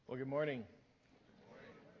Good morning.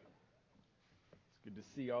 It's good to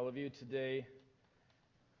see all of you today.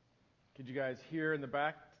 Could you guys hear in the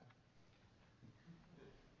back?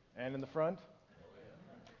 And in the front?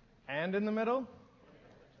 And in the middle?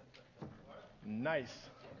 Nice.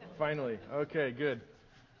 Finally. Okay, good.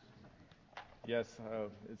 Yes,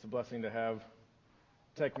 it's a blessing to have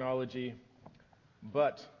technology,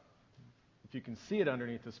 but if you can see it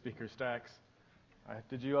underneath the speaker stacks,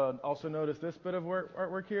 did you also notice this bit of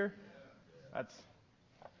artwork here?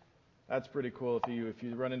 That's pretty cool. If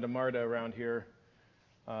you run into Marta around here,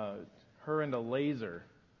 her and a laser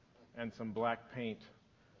and some black paint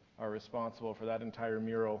are responsible for that entire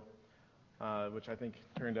mural, which I think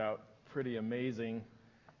turned out pretty amazing.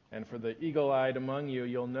 And for the eagle-eyed among you,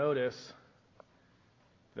 you'll notice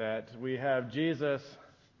that we have Jesus,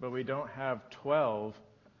 but we don't have 12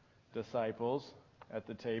 disciples at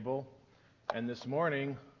the table. And this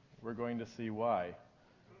morning, we're going to see why.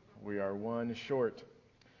 We are one short.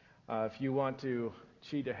 If you want to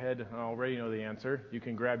cheat ahead and already know the answer, you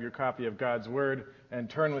can grab your copy of God's Word and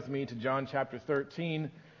turn with me to John chapter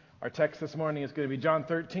 13. Our text this morning is going to be John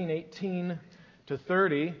 13, 18 to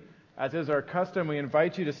 30. As is our custom, we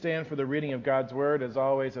invite you to stand for the reading of God's Word. As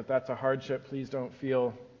always, if that's a hardship, please don't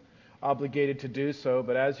feel obligated to do so.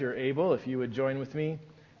 But as you're able, if you would join with me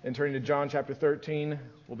in turning to John chapter 13,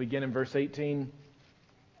 we'll begin in verse 18.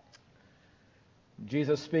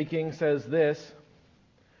 Jesus speaking says this,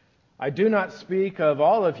 "I do not speak of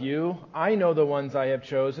all of you. I know the ones I have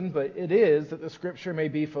chosen, but it is that the scripture may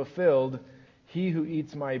be fulfilled. He who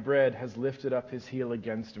eats my bread has lifted up his heel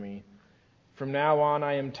against me. From now on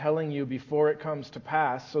I am telling you before it comes to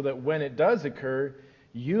pass, so that when it does occur,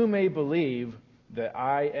 you may believe that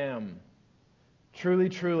I am. Truly,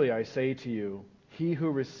 truly, I say to you, he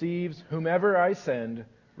who receives whomever I send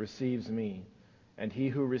receives me, and he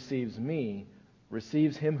who receives me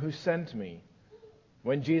receives him who sent me."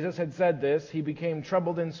 When Jesus had said this, he became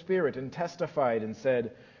troubled in spirit and testified and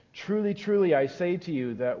said, "Truly, truly, I say to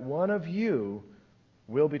you that one of you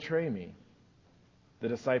will betray me." The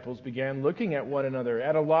disciples began looking at one another,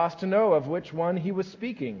 at a loss to know of which one he was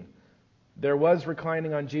speaking. There was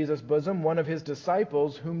reclining on Jesus' bosom one of his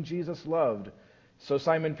disciples whom Jesus loved. So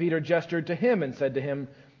Simon Peter gestured to him and said to him,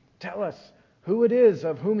 "Tell us who it is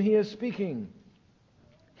of whom he is speaking."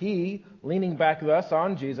 He, leaning back thus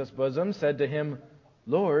on Jesus' bosom, said to him,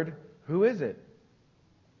 "Lord, who is it?"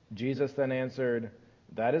 Jesus then answered,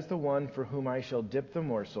 "That is the one for whom I shall dip the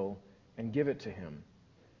morsel and give it to him."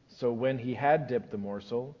 So when he had dipped the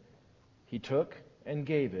morsel, he took and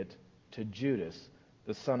gave it to Judas,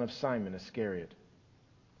 the son of Simon Iscariot.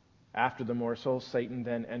 After the morsel, Satan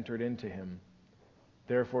then entered into him.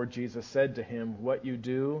 Therefore Jesus said to him, "What you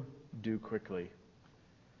do, do quickly."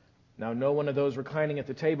 Now no one of those reclining at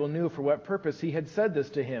the table knew for what purpose he had said this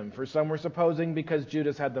to him, for some were supposing because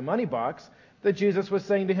Judas had the money box that Jesus was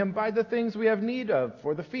saying to him, "Buy the things we have need of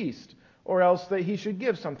for the feast," or else that he should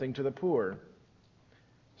give something to the poor.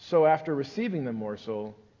 So after receiving the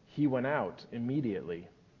morsel, he went out immediately,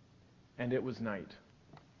 and it was night.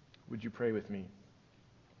 Would you pray with me?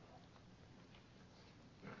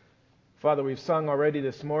 Father, we've sung already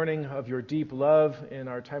this morning of your deep love. In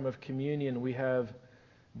our time of communion, we have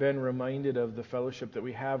been reminded of the fellowship that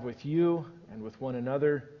we have with you and with one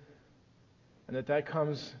another, and that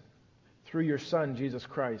comes through your Son, Jesus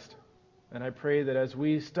Christ. And I pray that as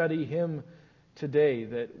we study him today,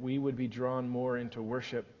 that we would be drawn more into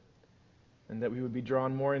worship, and that we would be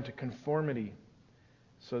drawn more into conformity,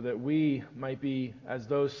 so that we might be, as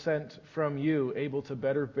those sent from you, able to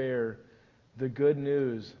better bear the good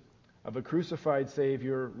news of a crucified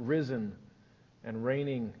Savior, risen and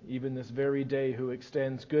reigning even this very day, who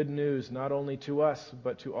extends good news not only to us,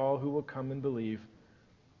 but to all who will come and believe.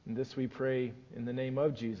 And this we pray in the name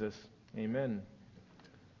of Jesus. Amen.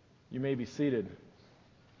 You may be seated.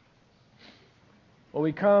 Well,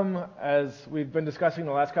 we come, as we've been discussing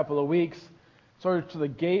the last couple of weeks, sort of to the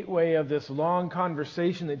gateway of this long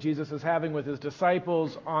conversation that Jesus is having with his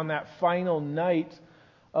disciples on that final night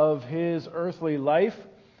of his earthly life,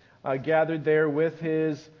 gathered there with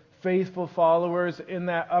his faithful followers in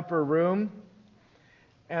that upper room.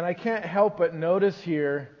 And I can't help but notice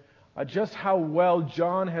here just how well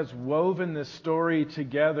John has woven this story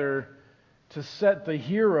together to set the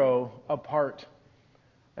hero apart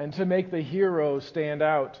and to make the hero stand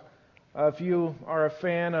out. If you are a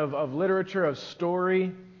fan of literature, of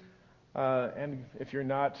story, and if you're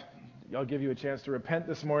not, I'll give you a chance to repent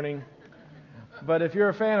this morning. But if you're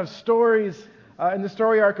a fan of stories, in the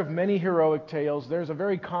story arc of many heroic tales, there's a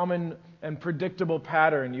very common and predictable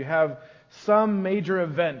pattern. You have some major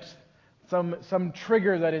event, some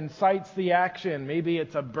trigger that incites the action. Maybe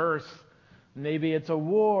it's a birth. Maybe it's a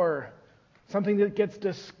war. Something that gets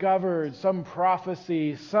discovered. Some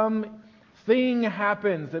prophecy. Some thing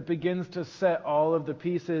happens that begins to set all of the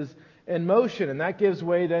pieces in motion. And that gives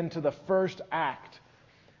way then to the first act.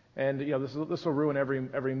 And this will ruin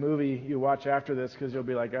every movie you watch after this, because you'll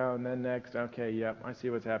be like, oh, and then next, okay, yep, I see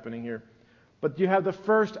what's happening here. But you have the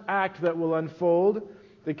first act that will unfold.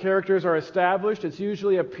 The characters are established. It's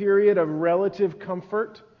usually a period of relative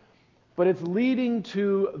comfort, but it's leading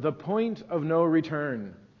to the point of no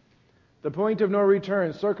return. The point of no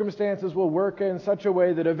return. Circumstances will work in such a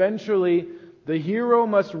way that eventually the hero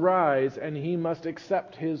must rise and he must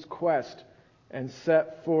accept his quest and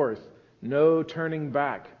set forth. No turning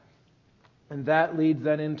back. And that leads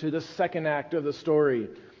then into the second act of the story,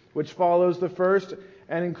 which follows the first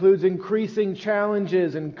and includes increasing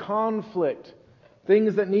challenges and conflict,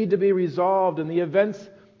 things that need to be resolved, and the events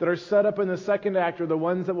that are set up in the second act are the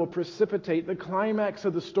ones that will precipitate the climax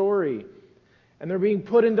of the story. And they're being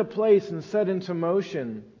put into place and set into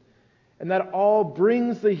motion. And that all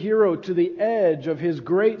brings the hero to the edge of his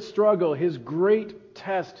great struggle, his great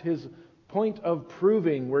test, his point of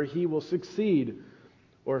proving where he will succeed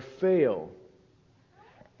or fail.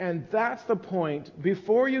 And that's the point,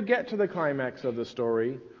 before you get to the climax of the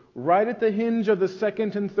story, right at the hinge of the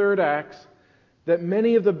second and third acts, that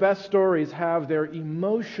many of the best stories have their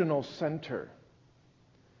emotional center.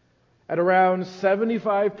 At around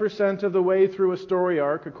 75% of the way through a story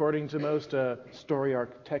arc, according to most story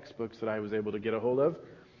arc textbooks that I was able to get a hold of,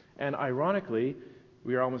 and ironically,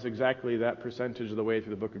 we are almost exactly that percentage of the way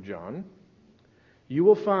through the book of John, you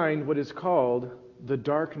will find what is called the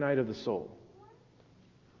dark night of the soul.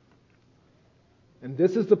 And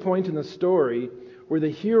this is the point in the story where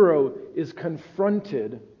the hero is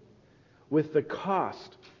confronted with the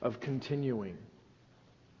cost of continuing.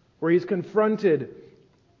 Where he's confronted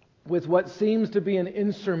with what seems to be an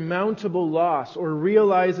insurmountable loss, or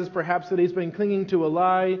realizes perhaps that he's been clinging to a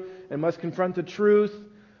lie and must confront the truth.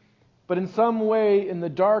 But in some way, in the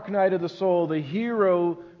dark night of the soul, the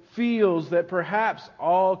hero feels that perhaps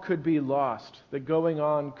all could be lost, that going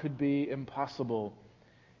on could be impossible.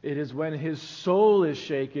 It is when his soul is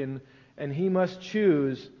shaken and he must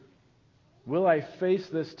choose, will I face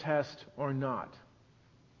this test or not?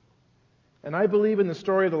 And I believe in the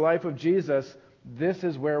story of the life of Jesus, this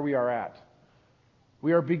is where we are at.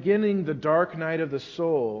 We are beginning the dark night of the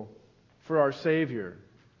soul for our Savior.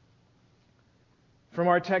 From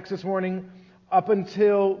our text this morning, up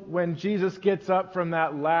until when Jesus gets up from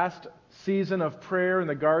that last season of prayer in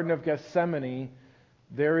the Garden of Gethsemane,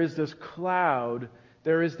 there is this cloud,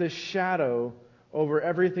 there is this shadow over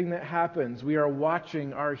everything that happens. We are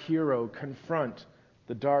watching our hero confront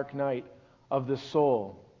the dark night of the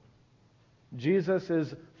soul. Jesus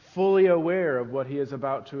is fully aware of what he is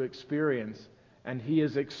about to experience, and he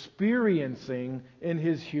is experiencing in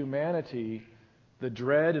his humanity the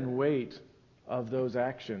dread and weight of those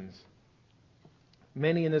actions.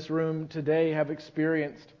 Many in this room today have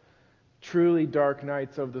experienced truly dark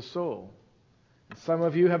nights of the soul. Some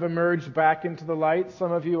of you have emerged back into the light.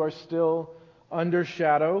 Some of you are still under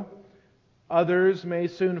shadow. Others may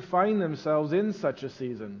soon find themselves in such a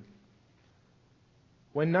season.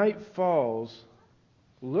 When night falls,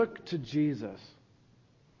 look to Jesus.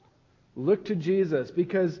 Look to Jesus,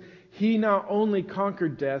 because he not only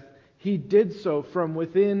conquered death, he did so from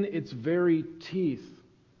within its very teeth.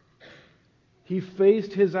 He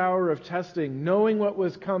faced his hour of testing, knowing what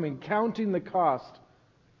was coming, counting the cost,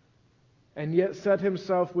 and yet set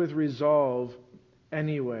himself with resolve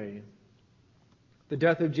anyway. The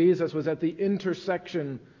death of Jesus was at the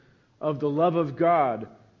intersection of the love of God,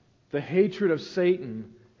 the hatred of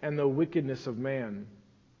Satan, and the wickedness of man.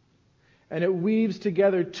 And it weaves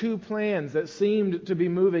together two plans that seemed to be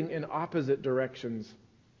moving in opposite directions.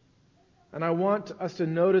 And I want us to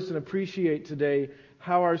notice and appreciate today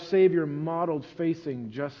how our Savior modeled facing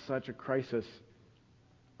just such a crisis.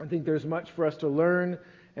 I think there's much for us to learn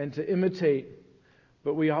and to imitate,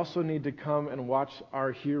 but we also need to come and watch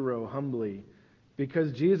our hero humbly,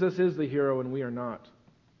 because Jesus is the hero and we are not.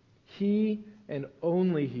 He and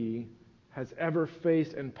only He has ever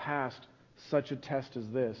faced and passed such a test as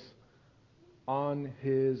this on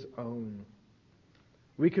His own.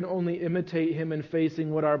 We can only imitate Him in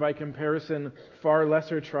facing what are by comparison far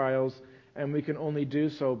lesser trials, and we can only do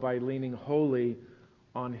so by leaning wholly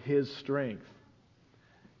on His strength.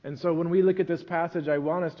 And so when we look at this passage, I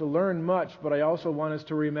want us to learn much, but I also want us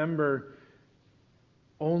to remember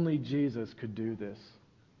only Jesus could do this.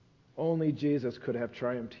 Only Jesus could have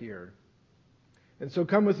triumphed here. And so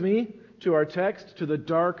come with me to our text, to the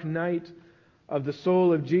dark night of the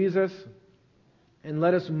soul of Jesus. And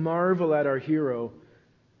let us marvel at our hero,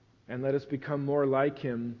 and let us become more like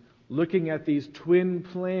him, looking at these twin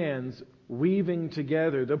plans weaving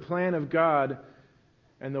together, the plan of God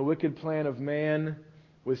and the wicked plan of man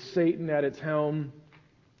with Satan at its helm.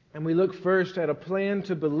 And we look first at a plan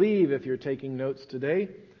to believe, if you're taking notes today,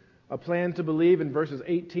 a plan to believe in verses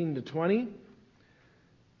 18 to 20.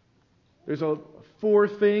 There's four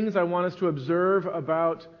things I want us to observe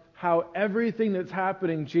about how everything that's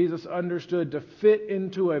happening Jesus understood to fit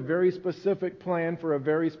into a very specific plan for a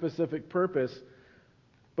very specific purpose.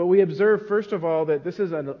 But we observe, first of all, that this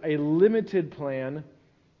is a limited plan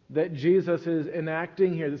that Jesus is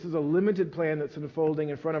enacting here. This is a limited plan that's unfolding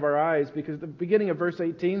in front of our eyes, because at the beginning of verse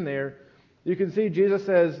 18 there, you can see Jesus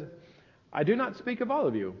says, I do not speak of all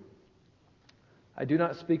of you. I do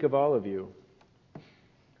not speak of all of you.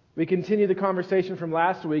 We continue the conversation from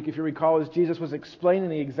last week, if you recall, as Jesus was explaining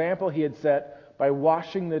the example he had set by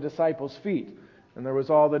washing the disciples' feet. And there was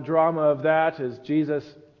all the drama of that as Jesus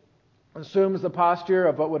assumes the posture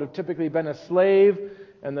of what would have typically been a slave,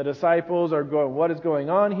 and the disciples are going, what is going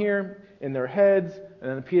on here, in their heads.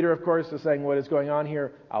 And then Peter, of course, is saying what is going on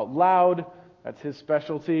here out loud. That's his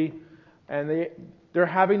specialty. And they're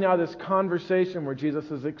having now this conversation where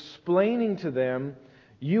Jesus is explaining to them,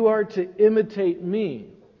 you are to imitate me,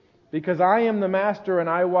 because I am the master and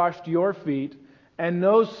I washed your feet, and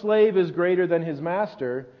no slave is greater than his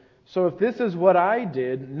master. So if this is what I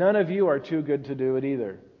did, none of you are too good to do it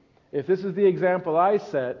either. If this is the example I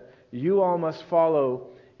set, you all must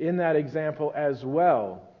follow in that example as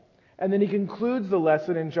well. And then he concludes the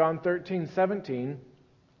lesson in John 13:17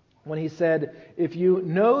 when he said, if you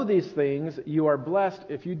know these things, you are blessed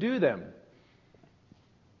if you do them.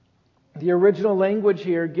 The original language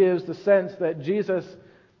here gives the sense that Jesus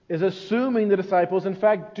is assuming the disciples, in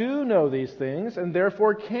fact, do know these things and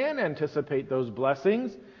therefore can anticipate those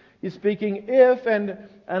blessings. He's speaking, if, and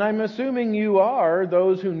I'm assuming you are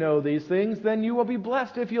those who know these things, then you will be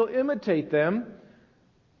blessed if you'll imitate them.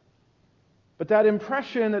 But that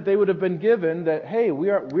impression that they would have been given that, hey,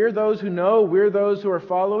 we're those who know, we're those who are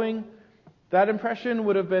following, that impression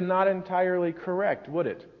would have been not entirely correct, would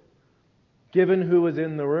it? Given who was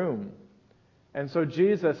in the room. And so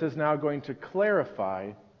Jesus is now going to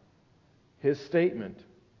clarify his statement.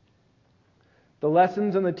 The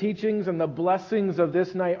lessons and the teachings and the blessings of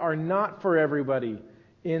this night are not for everybody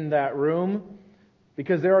in that room,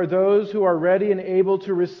 because there are those who are ready and able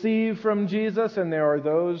to receive from Jesus, and there are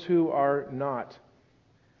those who are not.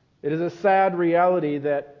 It is a sad reality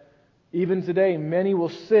that even today many will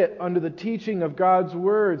sit under the teaching of God's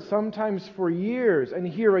Word, sometimes for years, and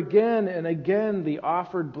hear again and again the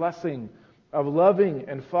offered blessing of loving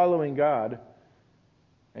and following God,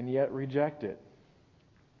 and yet reject it.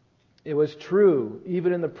 It was true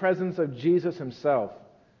even in the presence of Jesus himself.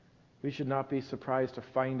 We should not be surprised to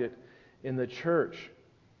find it in the church.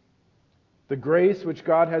 The grace which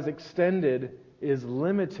God has extended is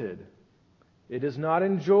limited. It is not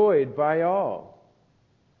enjoyed by all.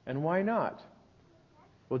 And why not?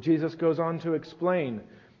 Well, Jesus goes on to explain.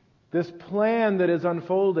 This plan that is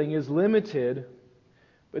unfolding is limited,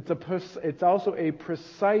 but it's also a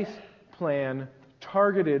precise plan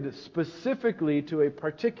targeted specifically to a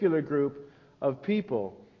particular group of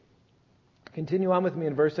people. Continue on with me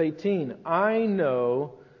in verse 18. I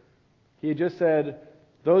know, he had just said,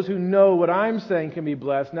 those who know what I'm saying can be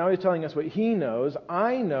blessed. Now he's telling us what he knows.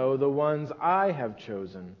 I know the ones I have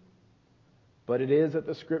chosen. But it is that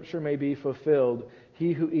the scripture may be fulfilled.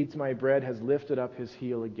 He who eats my bread has lifted up his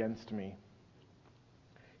heel against me.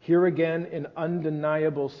 Here again, in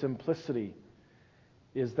undeniable simplicity,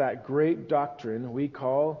 is that great doctrine we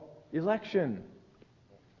call election.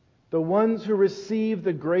 The ones who receive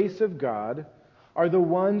the grace of God are the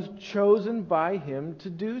ones chosen by him to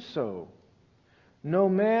do so. No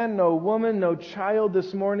man, no woman, no child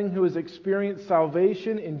this morning who has experienced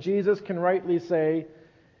salvation in Jesus can rightly say,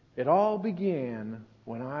 it all began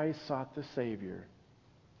when I sought the Savior.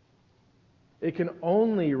 It can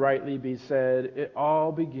only rightly be said, it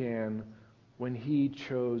all began when he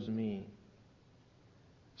chose me.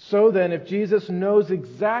 So then, if Jesus knows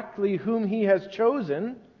exactly whom he has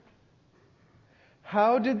chosen,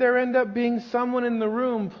 how did there end up being someone in the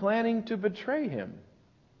room planning to betray him?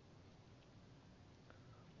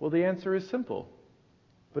 Well, the answer is simple,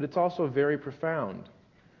 but it's also very profound,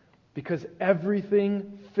 because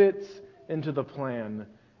everything fits into the plan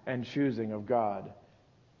and choosing of God.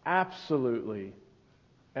 Absolutely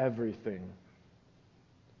everything,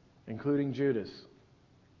 including Judas.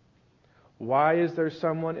 Why is there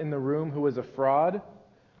someone in the room who is a fraud?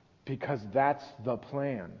 Because that's the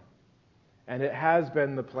plan. And it has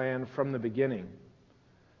been the plan from the beginning.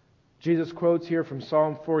 Jesus quotes here from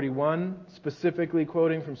Psalm 41, specifically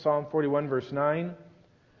quoting from Psalm 41 verse 9.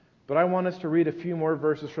 But I want us to read a few more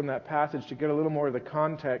verses from that passage to get a little more of the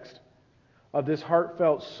context of this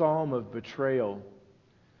heartfelt psalm of betrayal.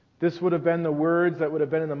 This would have been the words that would have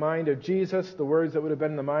been in the mind of Jesus, the words that would have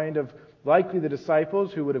been in the mind of likely the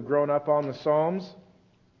disciples who would have grown up on the Psalms.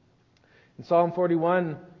 In Psalm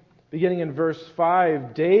 41, beginning in verse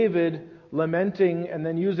 5, David lamenting and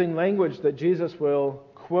then using language that Jesus will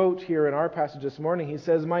quote here in our passage this morning, he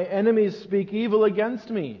says, "My enemies speak evil against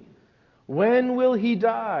me. When will he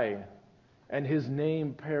die and his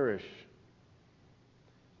name perish?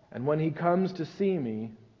 And when he comes to see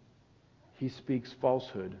me, he speaks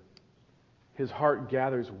falsehood. His heart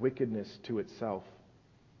gathers wickedness to itself.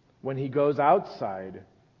 When he goes outside,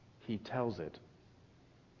 he tells it.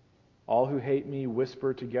 All who hate me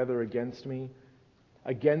whisper together against me.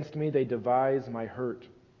 Against me they devise my hurt,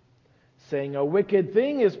 saying, a wicked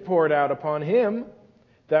thing is poured out upon him,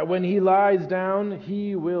 that when he lies down,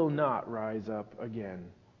 he will not rise up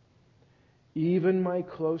again. Even my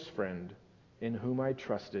close friend, in whom I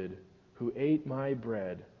trusted, who ate my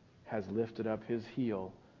bread, has lifted up his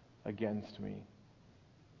heel against me."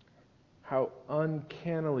 How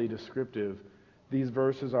uncannily descriptive these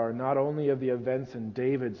verses are, not only of the events in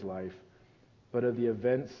David's life, but of the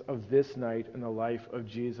events of this night in the life of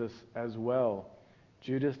Jesus as well.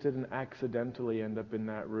 Judas didn't accidentally end up in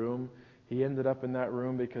that room. He ended up in that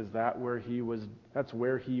room because that's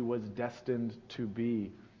where he was destined to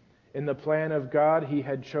be. In the plan of God, he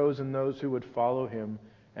had chosen those who would follow him,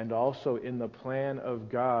 and also in the plan of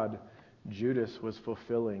God, Judas was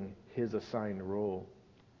fulfilling his assigned role.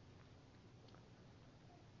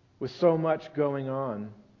 With so much going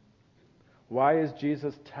on, why is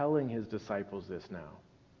Jesus telling his disciples this now?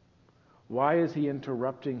 Why is he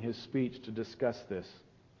interrupting his speech to discuss this?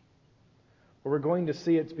 Well, we're going to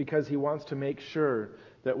see it's because he wants to make sure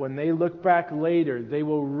that when they look back later, they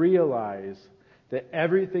will realize that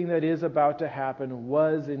everything that is about to happen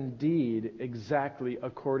was indeed exactly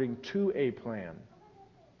according to a plan.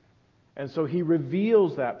 And so he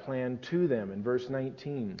reveals that plan to them in verse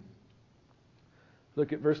 19.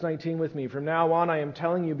 Look at verse 19 with me. "From now on I am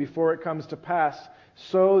telling you before it comes to pass,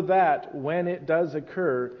 so that when it does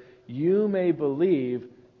occur, you may believe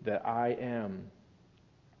that I am."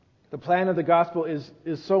 The plan of the gospel is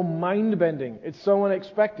so mind-bending. It's so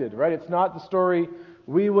unexpected, right? It's not the story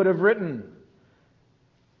we would have written.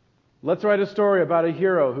 Let's write a story about a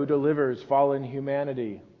hero who delivers fallen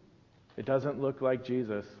humanity. It doesn't look like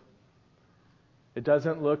Jesus. It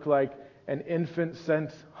doesn't look like an infant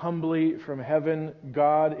sent humbly from heaven,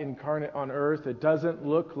 God incarnate on earth. It doesn't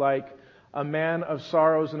look like a man of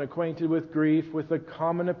sorrows and acquainted with grief, with a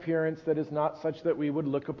common appearance that is not such that we would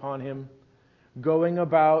look upon him, going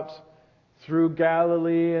about through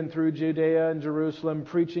Galilee and through Judea and Jerusalem,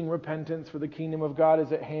 preaching repentance, for the kingdom of God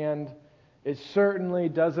is at hand. It certainly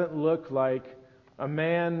doesn't look like a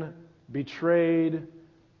man betrayed,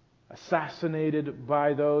 assassinated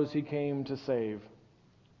by those he came to save.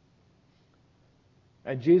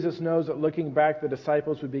 And Jesus knows that looking back, the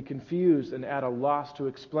disciples would be confused and at a loss to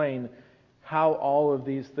explain how all of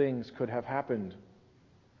these things could have happened.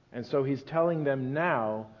 And so he's telling them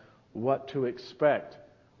now what to expect,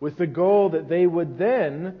 with the goal that they would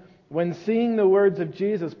then, when seeing the words of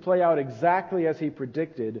Jesus play out exactly as he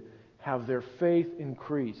predicted, have their faith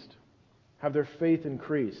increased. Have their faith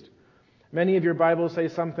increased. Many of your Bibles say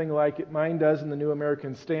something like mine does in the New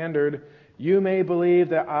American Standard, "You may believe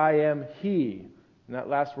that I am He." And that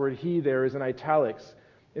last word, "he," there is in italics.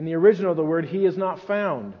 In the original, the word "he" is not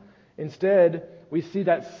found. Instead, we see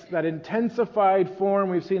that intensified form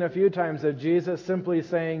we've seen a few times of Jesus simply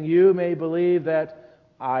saying, "You may believe that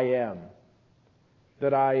I am."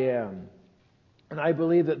 That I am. And I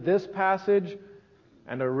believe that this passage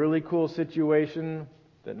and a really cool situation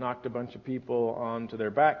that knocked a bunch of people onto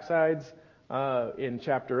their backsides in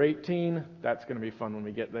chapter 18, that's going to be fun when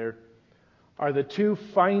we get there, are the two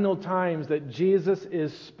final times that Jesus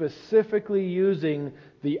is specifically using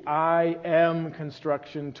the I am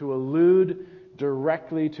construction to allude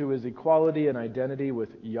directly to his equality and identity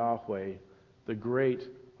with Yahweh, the great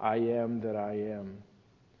I am that I am.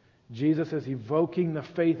 Jesus is evoking the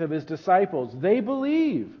faith of his disciples. They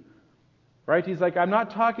believe. Right? He's like, I'm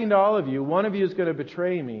not talking to all of you. One of you is going to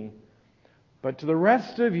betray me. But to the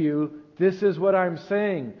rest of you, this is what I'm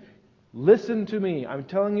saying. Listen to me. I'm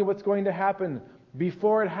telling you what's going to happen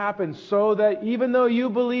before it happens, so that even though you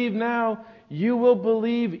believe now, you will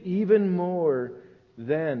believe even more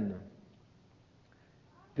then.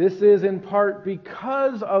 This is in part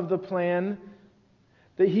because of the plan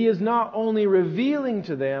that He is not only revealing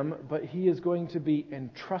to them, but He is going to be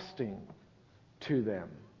entrusting to them.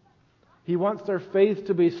 He wants their faith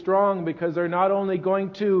to be strong because they're not only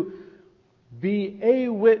going to be a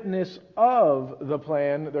witness of the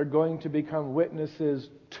plan, they're going to become witnesses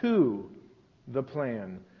to the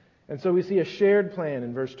plan. And so we see a shared plan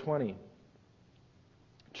in verse 20.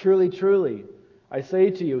 Truly, truly, I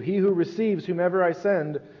say to you, he who receives whomever I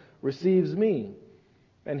send receives me,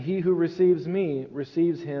 and he who receives me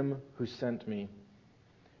receives him who sent me.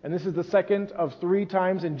 And this is the second of 3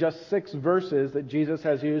 times in just 6 verses that Jesus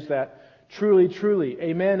has used that truly, truly,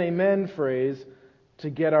 amen, amen phrase to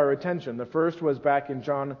get our attention. The first was back in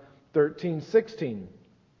John 13:16,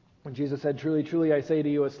 when Jesus said, truly, truly, I say to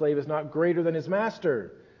you, a slave is not greater than his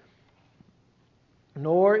master,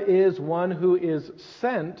 nor is one who is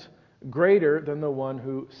sent greater than the one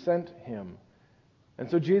who sent him. And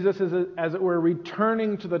so Jesus is, as it were,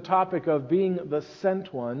 returning to the topic of being the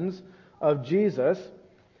sent ones of Jesus.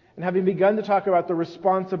 And having begun to talk about the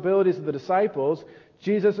responsibilities of the disciples,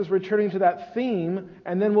 Jesus is returning to that theme,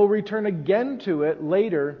 and then we'll return again to it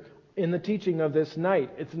later in the teaching of this night.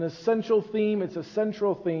 It's an essential theme, it's a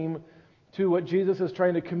central theme to what Jesus is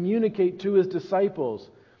trying to communicate to His disciples.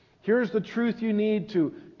 Here's the truth you need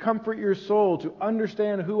to comfort your soul, to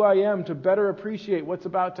understand who I am, to better appreciate what's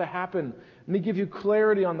about to happen. Let me give you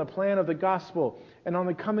clarity on the plan of the gospel and on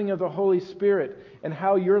the coming of the Holy Spirit and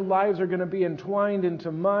how your lives are going to be entwined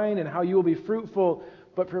into mine and how you will be fruitful.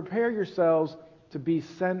 But prepare yourselves to be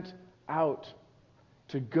sent out,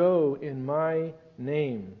 to go in my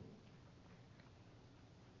name.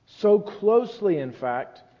 So closely, in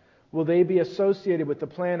fact, will they be associated with the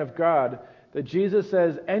plan of God that Jesus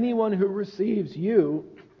says, anyone who receives you,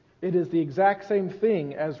 it is the exact same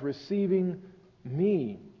thing as receiving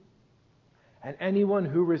me. And anyone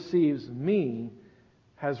who receives me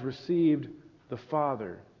has received the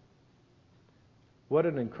Father. What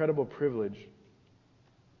an incredible privilege.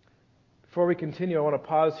 Before we continue, I want to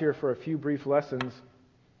pause here for a few brief lessons.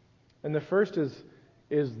 And the first is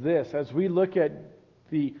this. As we look at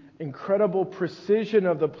the incredible precision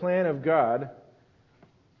of the plan of God,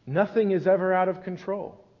 nothing is ever out of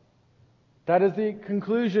control. That is the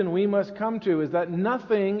conclusion we must come to, is that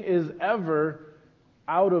nothing is ever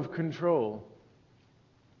out of control.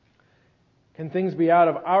 Can things be out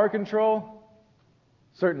of our control?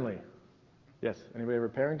 Certainly. Yes. Anybody ever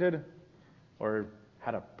parented? Or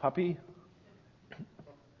had a puppy?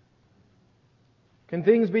 Can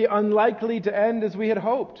things be unlikely to end as we had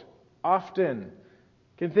hoped? Often.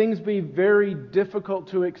 Can things be very difficult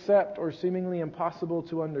to accept or seemingly impossible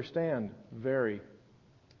to understand? Very.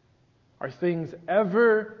 Are things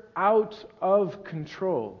ever out of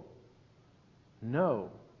control? No.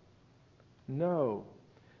 No.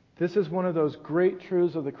 This is one of those great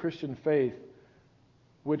truths of the Christian faith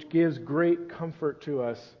which gives great comfort to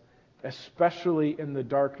us, especially in the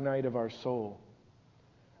dark night of our soul.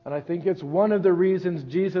 And I think it's one of the reasons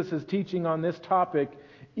Jesus is teaching on this topic,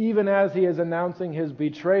 even as He is announcing His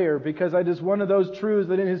betrayer, because it is one of those truths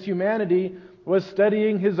that in His humanity was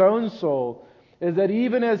studying His own soul, is that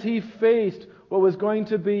even as He faced what was going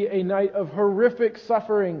to be a night of horrific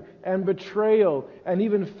suffering and betrayal, and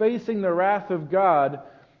even facing the wrath of God,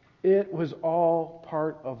 it was all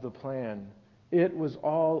part of the plan. It was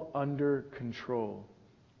all under control.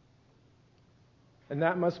 And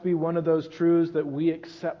that must be one of those truths that we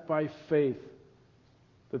accept by faith.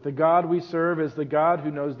 That the God we serve is the God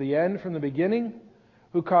who knows the end from the beginning,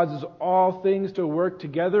 who causes all things to work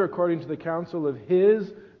together according to the counsel of His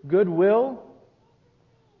good will,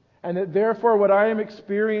 and that therefore what I am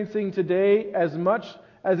experiencing today, as much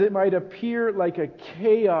as it might appear like a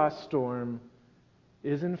chaos storm,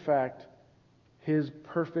 is in fact His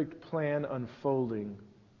perfect plan unfolding.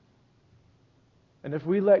 And if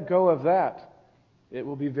we let go of that, it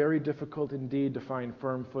will be very difficult indeed to find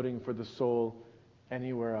firm footing for the soul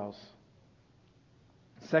anywhere else.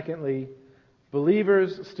 Secondly,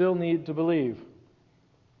 believers still need to believe.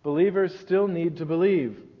 Believers still need to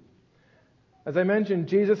believe. As I mentioned,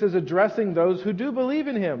 Jesus is addressing those who do believe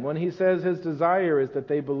in Him when He says His desire is that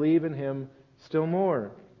they believe in Him still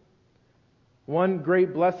more. One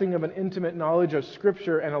great blessing of an intimate knowledge of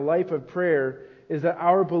Scripture and a life of prayer is that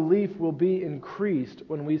our belief will be increased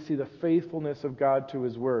when we see the faithfulness of God to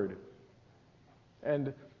His Word.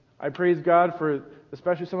 And I praise God for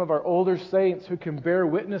especially some of our older saints who can bear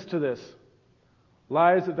witness to this.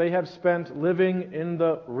 Lives that they have spent living in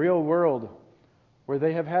the real world, where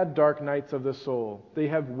they have had dark nights of the soul. They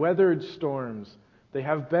have weathered storms. They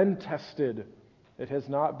have been tested. It has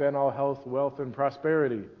not been all health, wealth, and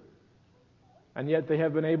prosperity. And yet they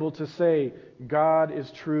have been able to say, God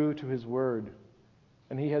is true to His Word.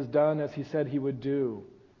 and He has done as He said He would do.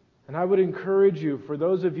 And I would encourage you, for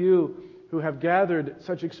those of you who have gathered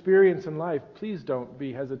such experience in life, please don't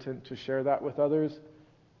be hesitant to share that with others.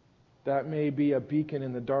 That may be a beacon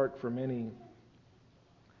in the dark for many.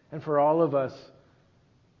 And for all of us,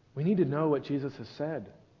 we need to know what Jesus has said.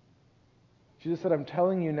 Jesus said, I'm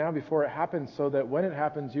telling you now before it happens, so that when it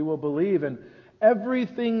happens, you will believe. And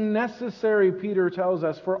everything necessary, Peter tells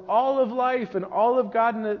us, for all of life and all of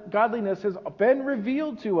godliness has been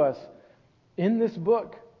revealed to us in this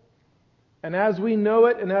book. And as we know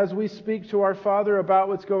it and as we speak to our Father about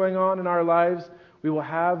what's going on in our lives, we will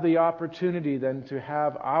have the opportunity then to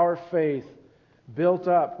have our faith built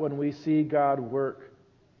up when we see God work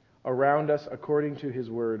around us according to His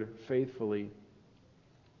Word faithfully.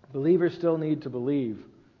 Believers still need to believe.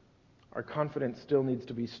 Our confidence still needs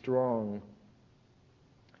to be strong.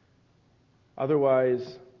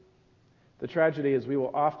 Otherwise, the tragedy is we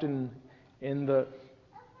will often, in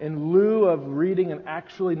lieu of reading and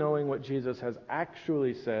actually knowing what Jesus has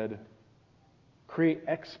actually said, create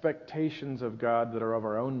expectations of God that are of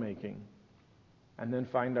our own making, and then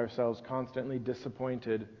find ourselves constantly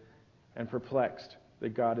disappointed and perplexed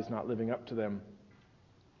that God is not living up to them.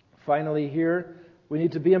 Finally, here, we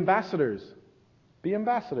need to be ambassadors. Be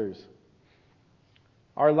ambassadors.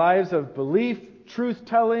 Our lives of belief,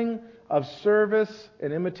 truth-telling, of service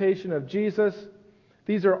and imitation of Jesus,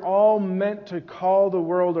 these are all meant to call the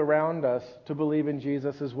world around us to believe in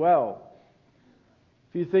Jesus as well.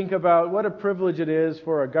 If you think about what a privilege it is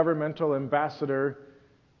for a governmental ambassador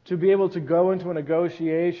to be able to go into a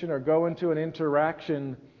negotiation or go into an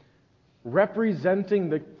interaction representing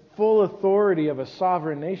the full authority of a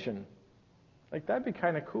sovereign nation. Like, that'd be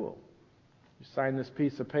kind of cool. You sign this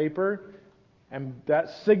piece of paper, and that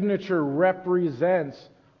signature represents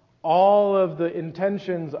all of the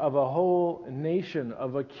intentions of a whole nation,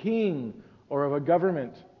 of a king, or of a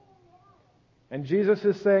government. And Jesus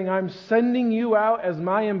is saying, I'm sending you out as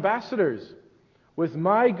my ambassadors with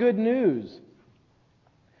my good news.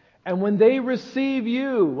 And when they receive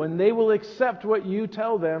you, when they will accept what you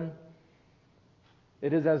tell them,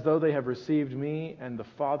 it is as though they have received me and the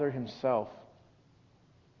Father Himself.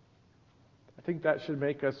 I think that should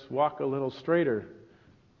make us walk a little straighter,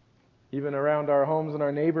 even around our homes and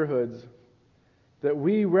our neighborhoods, that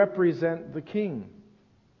we represent the King.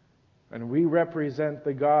 And we represent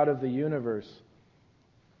the God of the universe.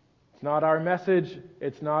 It's not our message,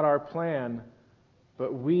 it's not our plan,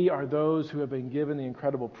 but we are those who have been given the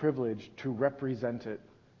incredible privilege to represent it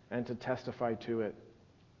and to testify to it.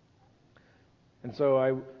 And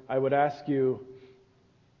so I would ask you,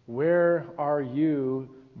 where are you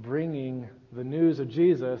bringing the news of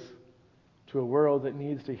Jesus to a world that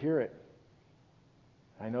needs to hear it?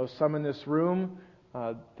 I know some in this room,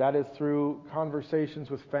 that is through conversations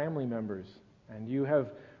with family members. And you have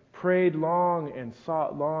prayed long and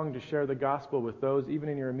sought long to share the gospel with those, even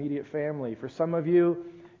in your immediate family. For some of you,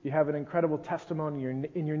 you have an incredible testimony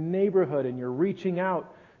in your neighborhood, and you're reaching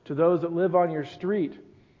out to those that live on your street.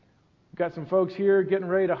 We've got some folks here getting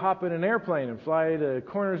ready to hop in an airplane and fly to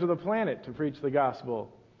corners of the planet to preach the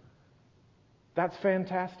gospel. That's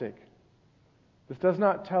fantastic. This does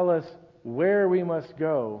not tell us where we must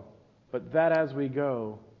go, but that as we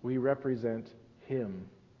go, we represent Him.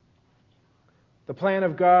 The plan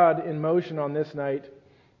of God in motion on this night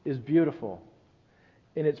is beautiful.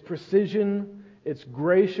 In its precision, it's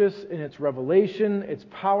gracious in its revelation, it's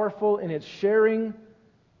powerful in its sharing.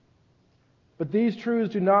 But these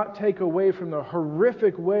truths do not take away from the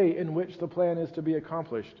horrific way in which the plan is to be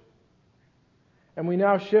accomplished. And we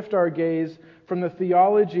now shift our gaze from the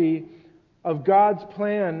theology of God's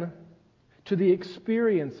plan to the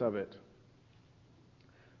experience of it.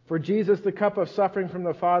 For Jesus, the cup of suffering from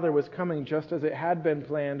the Father was coming just as it had been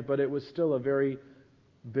planned, but it was still a very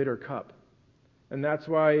bitter cup. And that's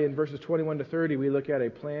why in verses 21 to 30 we look at a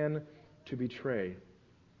plan to betray.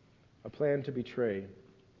 A plan to betray.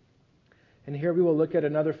 And here we will look at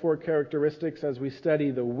another 4 characteristics as we study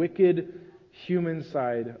the wicked human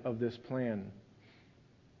side of this plan.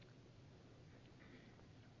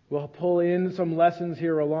 We'll pull in some lessons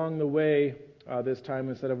here along the way this time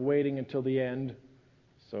instead of waiting until the end.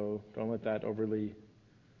 So don't let that overly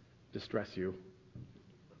distress you.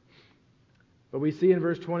 But we see in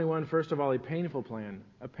verse 21, first of all, a painful plan.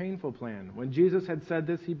 A painful plan. When Jesus had said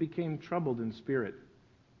this, He became troubled in spirit.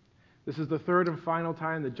 This is the third and final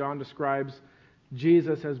time that John describes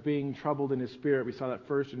Jesus as being troubled in His spirit. We saw that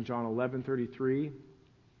first in John 11:33,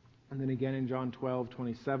 and then again in John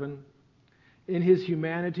 12:27. In His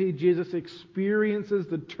humanity, Jesus experiences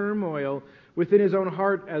the turmoil within His own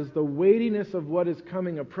heart as the weightiness of what is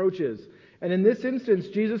coming approaches. And in this instance,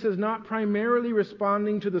 Jesus is not primarily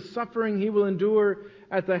responding to the suffering he will endure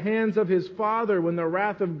at the hands of his Father when the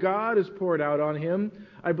wrath of God is poured out on him.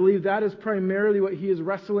 I believe that is primarily what he is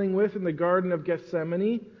wrestling with in the Garden of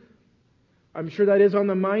Gethsemane. I'm sure that is on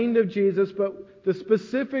the mind of Jesus, but the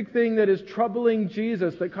specific thing that is troubling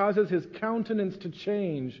Jesus, that causes his countenance to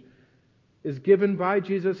change, is given by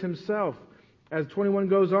Jesus himself. As 21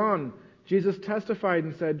 goes on, Jesus testified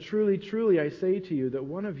and said, "Truly, truly, I say to you that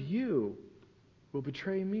one of you will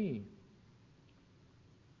betray me."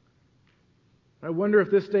 I wonder if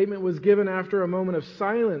this statement was given after a moment of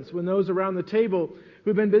silence when those around the table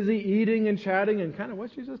who've been busy eating and chatting and kind of,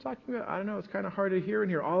 what's Jesus talking about? I don't know, it's kind of hard to hear in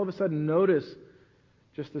here. All of a sudden notice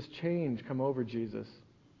just this change come over Jesus.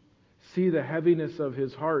 See the heaviness of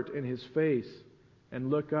his heart and his face and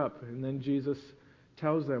look up. And then Jesus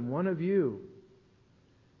tells them, one of you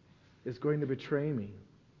is going to betray me.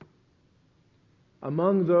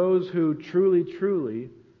 Among those who truly, truly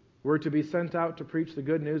were to be sent out to preach the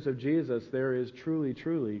good news of Jesus, there is truly,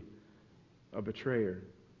 truly a betrayer.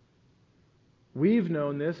 We've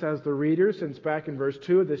known this as the readers since back in verse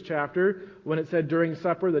 2 of this chapter, when it said, during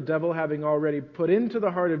supper, the devil having already put into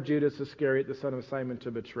the heart of Judas Iscariot, the son of Simon,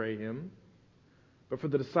 to betray him. But for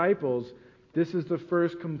the disciples, this is the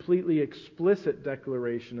first completely explicit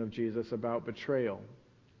declaration of Jesus about betrayal.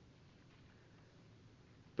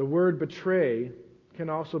 The word betray can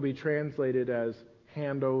also be translated as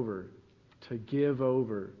hand over, to give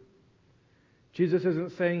over. Jesus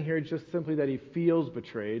isn't saying here just simply that he feels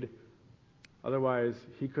betrayed. Otherwise,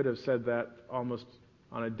 he could have said that almost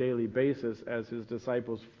on a daily basis as his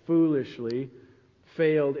disciples foolishly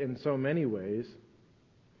failed in so many ways.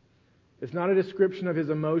 It's not a description of his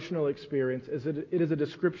emotional experience. It is a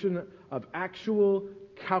description of actual,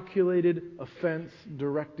 calculated offense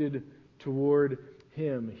directed toward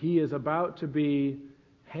him. He is about to be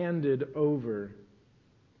handed over.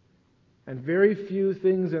 And very few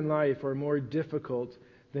things in life are more difficult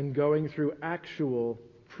than going through actual,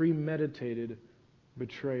 premeditated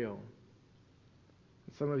betrayal.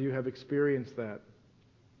 Some of you have experienced that.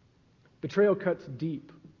 Betrayal cuts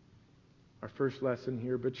deep. Our first lesson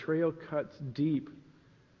here, betrayal cuts deep.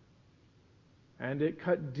 And it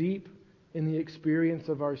cut deep in the experience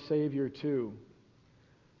of our Savior too.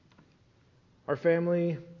 Our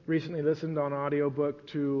family recently listened on audiobook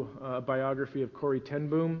to a biography of Corrie ten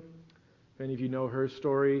Boom. Many of you know her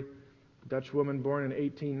story. A Dutch woman born in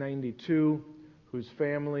 1892 whose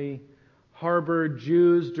family harbored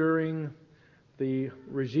Jews during the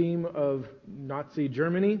regime of Nazi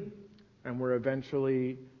Germany and were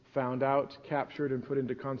eventually found out, captured, and put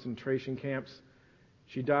into concentration camps.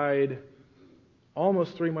 She died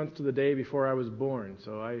almost 3 months to the day before I was born,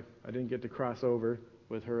 so I didn't get to cross over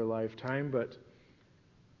with her lifetime, but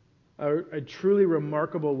a truly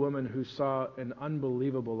remarkable woman who saw an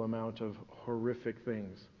unbelievable amount of horrific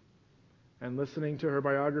things. And listening to her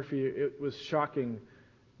biography, it was shocking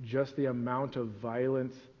just the amount of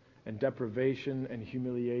violence and deprivation and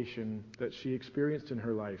humiliation that she experienced in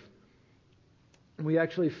her life. We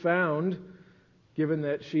actually found, given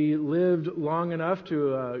that she lived long enough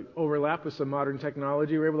to overlap with some modern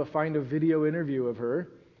technology, we were able to find a video interview of her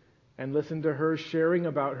and listen to her sharing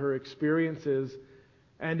about her experiences.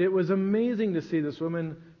 And it was amazing to see this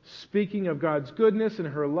woman speaking of God's goodness in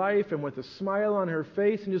her life and with a smile on her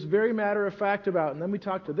face and just very matter of fact about. And then we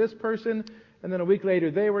talked to this person, and then a week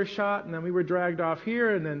later they were shot, and then we were dragged off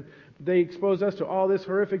here, and then they exposed us to all this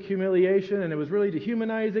horrific humiliation, and it was really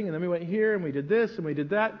dehumanizing, and then we went here, and we did this, and we did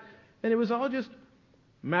that. And it was all just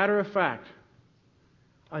matter of fact.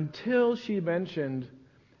 Until she mentioned,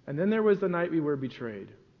 and then there was the night we were betrayed.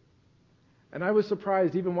 And I was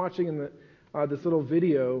surprised, even watching in this little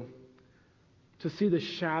video, to see the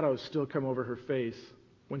shadow still come over her face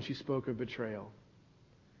when she spoke of betrayal.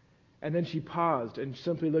 And then she paused and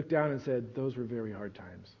simply looked down and said, "Those were very hard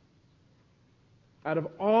times." Out of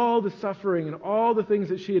all the suffering and all the things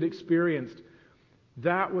that she had experienced,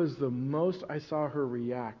 that was the most I saw her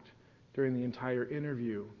react during the entire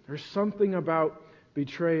interview. There's something about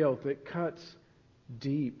betrayal that cuts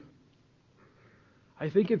deep. I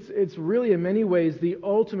think it's really in many ways the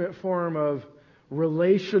ultimate form of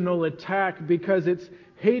relational attack, because it's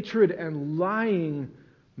hatred and lying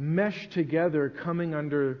meshed together, coming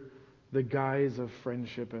under the guise of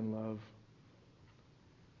friendship and love.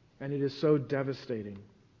 And it is so devastating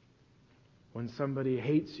when somebody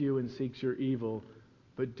hates you and seeks your evil,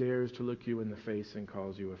 but dares to look you in the face and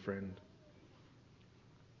calls you a friend.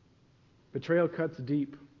 Betrayal cuts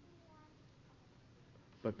deep.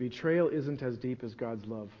 But betrayal isn't as deep as God's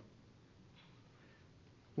love.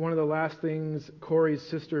 One of the last things Corey's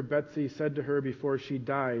sister Betsy said to her before she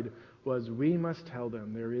died was, "We must tell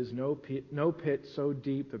them there is no pit so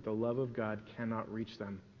deep that the love of God cannot reach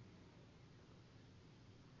them."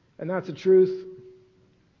 And that's a truth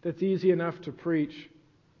that's easy enough to preach.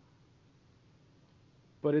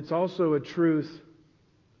 But it's also a truth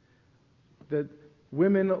that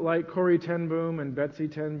women like Corrie ten Boom and Betsy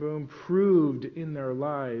ten Boom proved in their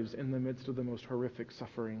lives in the midst of the most horrific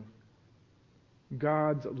suffering.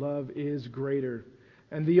 God's love is greater.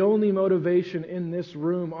 And the only motivation in this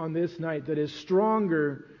room on this night that is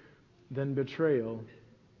stronger than betrayal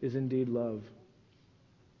is indeed love.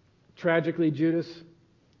 Tragically, Judas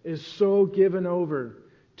is so given over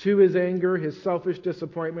to his anger, his selfish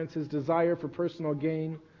disappointments, his desire for personal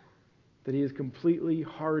gain, that he is completely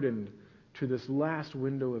hardened to this last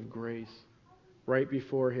window of grace right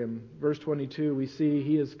before him. Verse 22, we see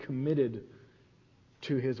he is committed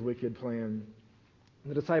to his wicked plan.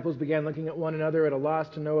 The disciples began looking at one another at a loss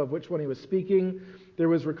to know of which one he was speaking. There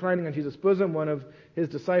was reclining on Jesus' bosom one of his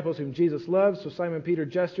disciples whom Jesus loved. So Simon Peter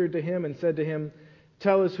gestured to him and said to him,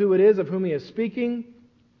 "Tell us who it is of whom he is speaking."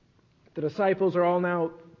 The disciples are all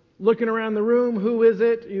now looking around the room. Who is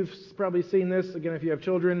it? You've probably seen this. Again, if you have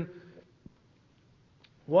children.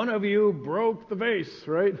 One of you broke the vase,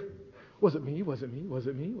 right? Was it me? Was it me? Was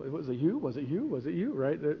it me? Was it you? Was it you? Was it you?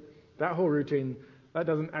 Right? That whole routine, that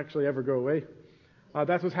doesn't actually ever go away.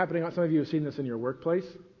 That's what's happening. Some of you have seen this in your workplace,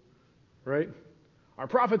 right? Our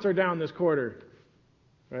profits are down this quarter,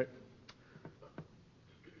 right?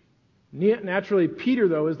 Naturally, Peter,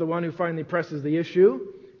 though, is the one who finally presses the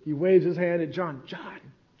issue. He waves his hand at John.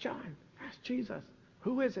 John, ask Jesus.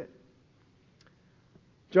 Who is it?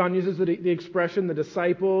 John uses the expression, the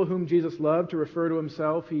disciple whom Jesus loved, to refer to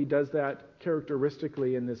himself. He does that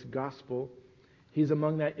characteristically in this gospel. He's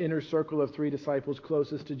among that inner circle of 3 disciples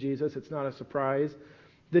closest to Jesus. It's not a surprise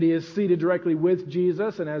that he is seated directly with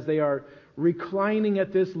Jesus, and as they are reclining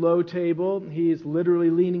at this low table, he's literally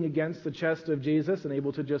leaning against the chest of Jesus and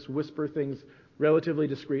able to just whisper things relatively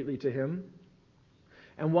discreetly to him.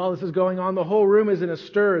 And while this is going on, the whole room is in a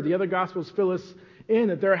stir. The other Gospels fill us in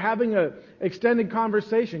that they're having an extended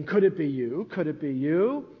conversation. Could it be you? Could it be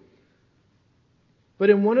you? But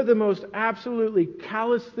in one of the most absolutely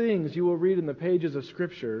callous things you will read in the pages of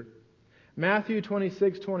Scripture, Matthew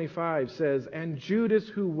 26:25 says, "And Judas,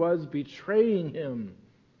 who was betraying him,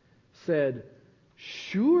 said,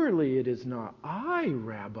 'Surely it is not I,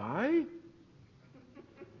 Rabbi.'"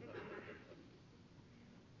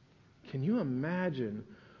 Can you imagine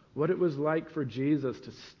what it was like for Jesus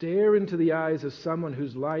to stare into the eyes of someone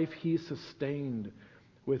whose life he sustained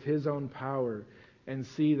with his own power and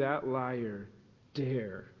see that liar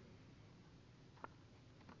dare?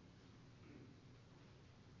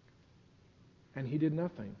 And he did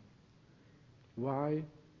nothing. Why?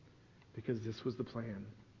 Because this was the plan.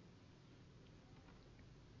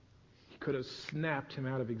 He could have snapped him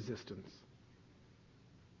out of existence.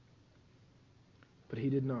 But he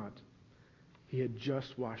did not. He had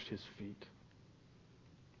just washed his feet.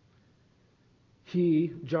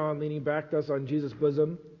 He, John, leaning back thus on Jesus'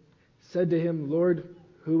 bosom, said to him, "Lord,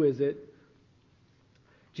 who is it?"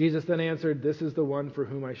 Jesus then answered, "This is the one for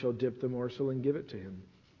whom I shall dip the morsel and give it to him."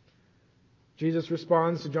 Jesus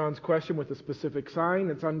responds to John's question with a specific sign.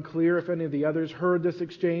 It's unclear if any of the others heard this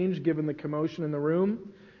exchange, given the commotion in the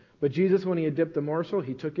room. But Jesus, when he had dipped the morsel,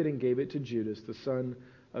 he took it and gave it to Judas, the son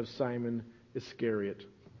of Simon Iscariot.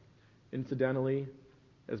 Incidentally,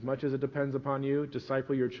 as much as it depends upon you,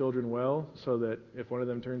 disciple your children well, so that if one of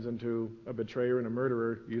them turns into a betrayer and a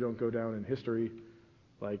murderer, you don't go down in history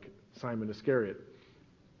like Simon Iscariot.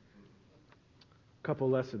 Couple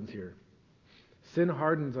lessons here. Sin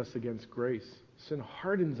hardens us against grace. Sin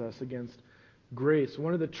hardens us against grace.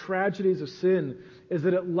 One of the tragedies of sin is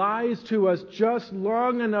that it lies to us just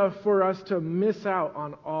long enough for us to miss out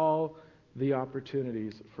on all the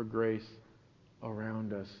opportunities for grace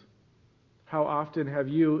around us. How often have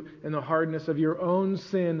you, in the hardness of your own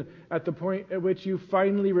sin, at the point at which you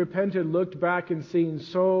finally repented, looked back and seen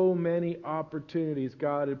so many opportunities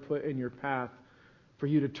God had put in your path for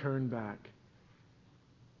you to turn back?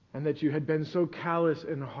 And that you had been so callous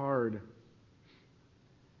and hard.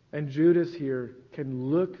 And Judas here can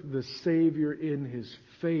look the Savior in his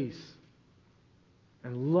face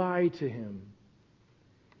and lie to him,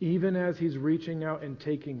 even as he's reaching out and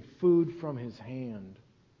taking food from his hand.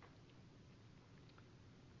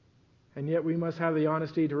 And yet we must have the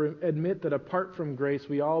honesty to admit that apart from grace,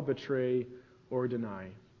 we all betray or deny.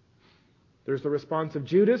 There's the response of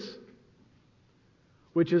Judas,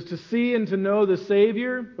 which is to see and to know the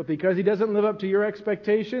Savior, but because he doesn't live up to your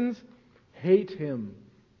expectations, hate him.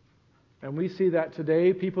 And we see that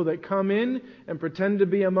today. People that come in and pretend to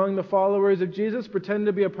be among the followers of Jesus, pretend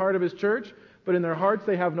to be a part of His church, but in their hearts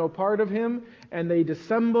they have no part of Him, and they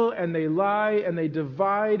dissemble and they lie and they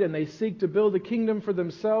divide and they seek to build a kingdom for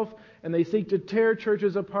themselves and they seek to tear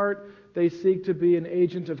churches apart. They seek to be an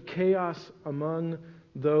agent of chaos among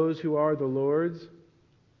those who are the Lord's.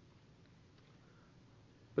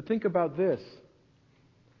 But think about this.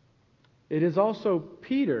 It is also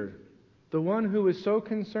Peter, the one who is so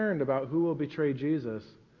concerned about who will betray Jesus,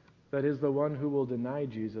 that is the one who will deny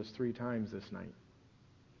Jesus 3 times this night.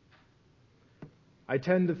 I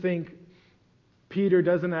tend to think Peter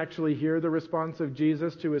doesn't actually hear the response of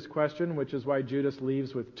Jesus to his question, which is why Judas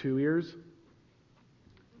leaves with 2 ears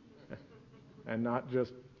and not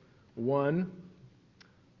just one.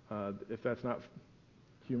 If that's not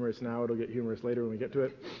humorous now, it'll get humorous later when we get to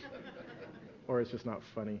it. Or it's just not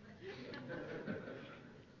funny.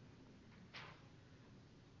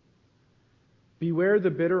 Beware the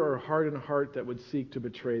bitter or hardened heart that would seek to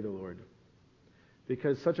betray the Lord.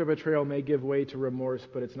 Because such a betrayal may give way to remorse,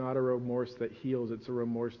 but it's not a remorse that heals, it's a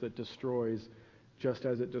remorse that destroys, just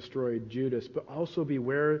as it destroyed Judas. But also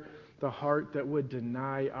beware the heart that would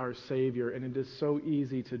deny our Savior, and it is so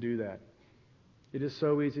easy to do that. It is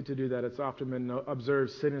so easy to do that. It's often been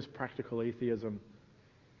observed sin is practical atheism.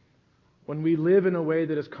 When we live in a way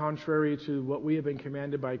that is contrary to what we have been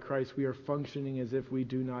commanded by Christ, we are functioning as if we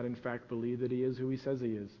do not in fact believe that He is who He says He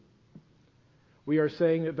is. We are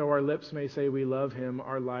saying that though our lips may say we love Him,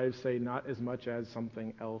 our lives say not as much as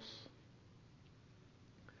something else.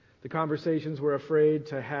 The conversations we're afraid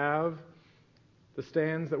to have, the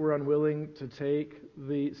stands that we're unwilling to take,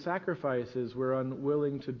 the sacrifices we're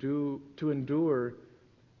unwilling to do, to endure,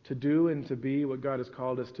 to do and to be what God has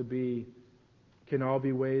called us to be, can all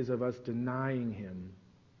be ways of us denying Him.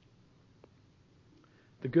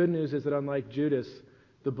 The good news is that unlike Judas,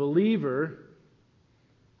 the believer,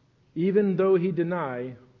 even though he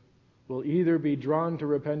deny, will either be drawn to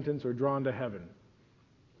repentance or drawn to heaven.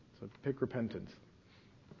 So pick repentance.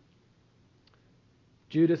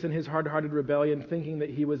 Judas, in his hard-hearted rebellion, thinking that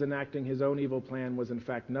he was enacting his own evil plan, was in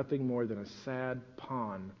fact nothing more than a sad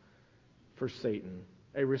pawn for Satan.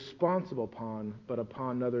 A responsible pawn, but a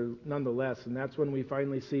pawn nonetheless. And that's when we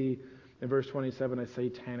finally see, in verse 27, a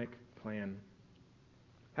satanic plan.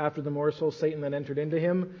 After the morsel, Satan then entered into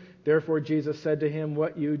him. Therefore Jesus said to him,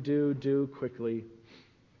 "What you do, do quickly."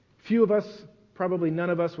 Few of us, probably none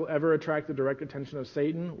of us, will ever attract the direct attention of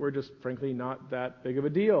Satan. We're just, frankly, not that big of a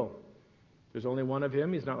deal. There's only one of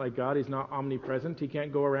Him. He's not like God. He's not omnipresent. He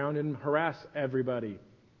can't go around and harass everybody.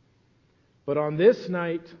 But on this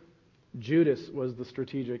night, Judas was the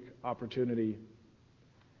strategic opportunity.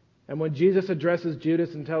 And when Jesus addresses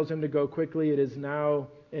Judas and tells him to go quickly, it is now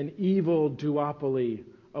an evil duopoly,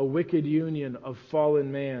 a wicked union of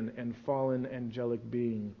fallen man and fallen angelic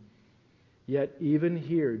being. Yet even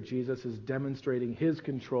here, Jesus is demonstrating His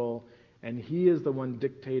control, and He is the one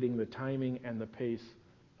dictating the timing and the pace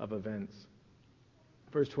of events.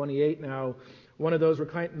 Verse 28, now, no one of those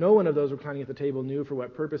reclining at the table knew for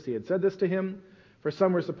what purpose He had said this to him. For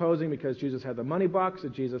some were supposing because Jesus had the money box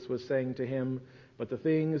that Jesus was saying to him, buy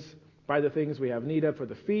the things we have need of for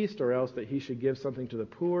the feast, or else that He should give something to the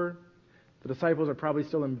poor. The disciples are probably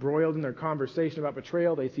still embroiled in their conversation about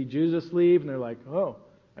betrayal. They see Jesus leave, and they're like, oh,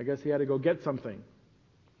 I guess He had to go get something.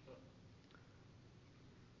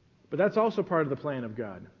 But that's also part of the plan of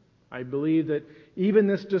God. I believe that even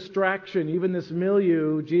this distraction, even this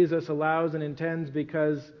milieu, Jesus allows and intends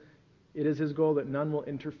because it is His goal that none will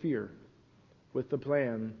interfere with the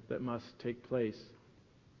plan that must take place.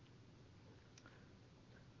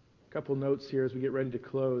 A couple notes here as we get ready to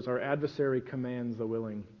close. Our adversary commands the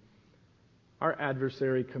willing. Our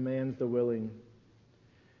adversary commands the willing.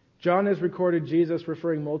 John has recorded Jesus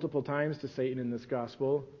referring multiple times to Satan in this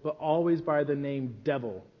gospel, but always by the name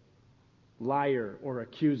devil, liar, or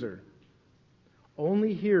accuser.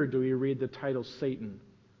 Only here do we read the title Satan,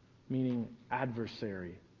 meaning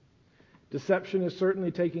adversary. Deception is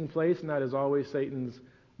certainly taking place, and that is always Satan's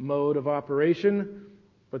mode of operation.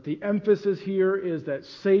 But the emphasis here is that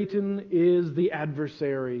Satan is the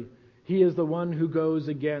adversary. He is the one who goes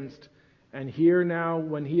against. And here now,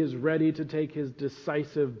 when he is ready to take his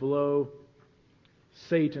decisive blow,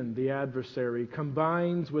 Satan, the adversary,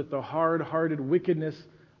 combines with the hard-hearted wickedness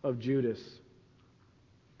of Judas.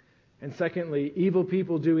 And secondly, evil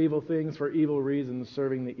people do evil things for evil reasons,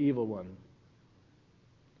 serving the evil one.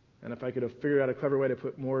 And if I could have figured out a clever way to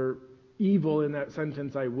put more evil in that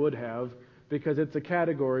sentence, I would have, because it's a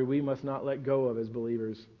category we must not let go of as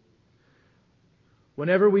believers.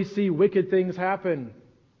 Whenever we see wicked things happen,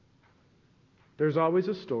 there's always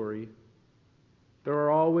a story. There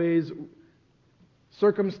are always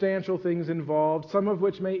circumstantial things involved, some of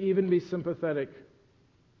which may even be sympathetic.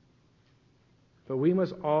 But we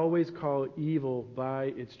must always call evil by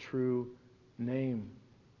its true name.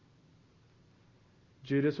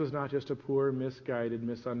 Judas was not just a poor, misguided,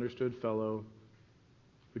 misunderstood fellow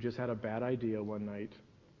who just had a bad idea one night.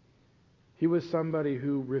 He was somebody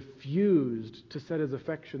who refused to set his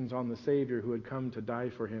affections on the Savior who had come to die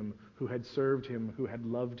for him, who had served him, who had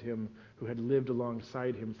loved him, who had lived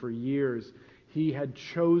alongside him for years. He had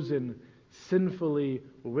chosen sinfully,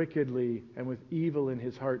 wickedly, and with evil in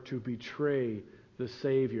his heart to betray the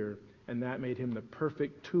Savior, and that made him the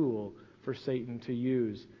perfect tool for Satan to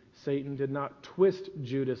use. Satan did not twist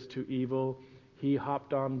Judas to evil. He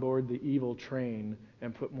hopped on board the evil train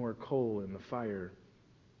and put more coal in the fire.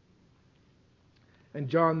 And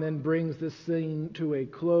John then brings this scene to a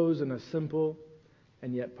close in a simple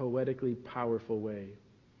and yet poetically powerful way.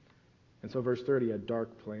 And so verse 30, a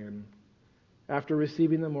dark plan. After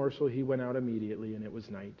receiving the morsel, he went out immediately, and it was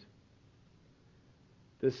night.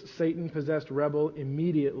 This Satan-possessed rebel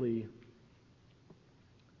immediately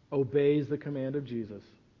obeys the command of Jesus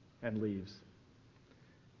and leaves.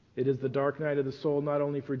 It is the dark night of the soul not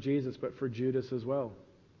only for Jesus, but for Judas as well.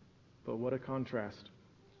 But what a contrast.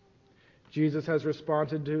 Jesus has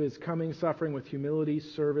responded to his coming suffering with humility,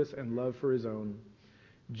 service, and love for his own.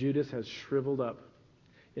 Judas has shriveled up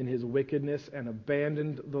in his wickedness and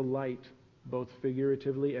abandoned the light, both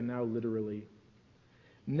figuratively and now literally.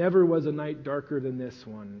 Never was a night darker than this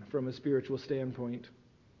one from a spiritual standpoint.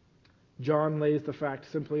 John lays the fact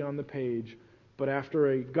simply on the page, but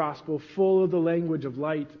after a gospel full of the language of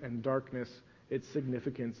light and darkness, its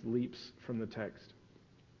significance leaps from the text.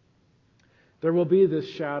 There will be this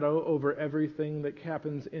shadow over everything that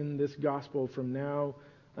happens in this gospel from now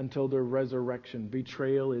until the resurrection.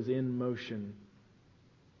 Betrayal is in motion.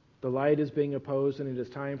 The light is being opposed, and it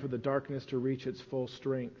is time for the darkness to reach its full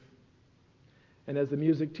strength. And as the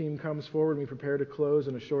music team comes forward and we prepare to close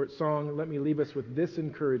in a short song, let me leave us with this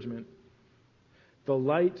encouragement. The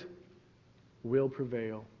light will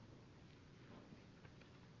prevail.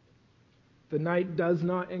 The night does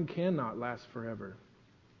not and cannot last forever.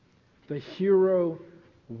 The hero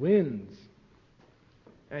wins.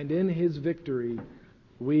 And in his victory,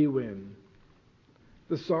 we win.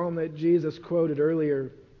 The psalm that Jesus quoted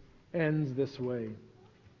earlier ends this way.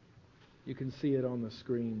 You can see it on the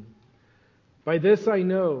screen. By this I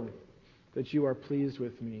know that you are pleased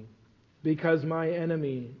with me, because my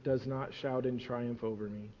enemy does not shout in triumph over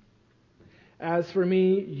me. As for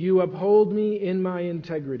me, you uphold me in my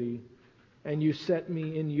integrity, and you set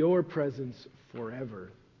me in your presence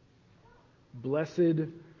forever. Blessed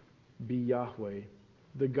be Yahweh,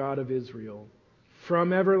 the God of Israel,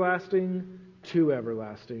 from everlasting to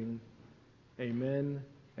everlasting. Amen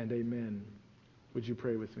and amen. Would you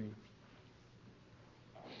pray with me?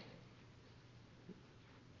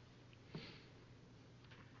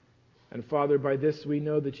 And Father, by this we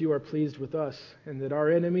know that you are pleased with us, and that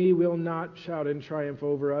our enemy will not shout in triumph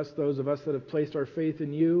over us, those of us that have placed our faith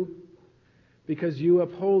in you, because you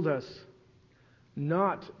uphold us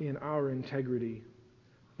not in our integrity,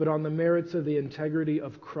 but on the merits of the integrity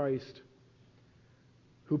of Christ,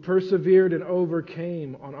 who persevered and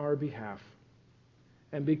overcame on our behalf.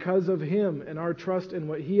 And because of him and our trust in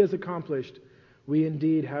what he has accomplished, we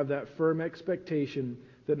indeed have that firm expectation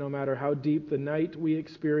that no matter how deep the night we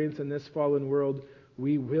experience in this fallen world,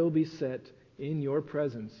 we will be set in your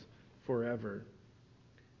presence forever.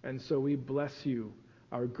 And so we bless you,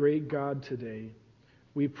 our great God, today.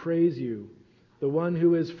 We praise you, the one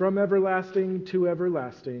who is from everlasting to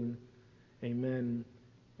everlasting. Amen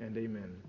and amen.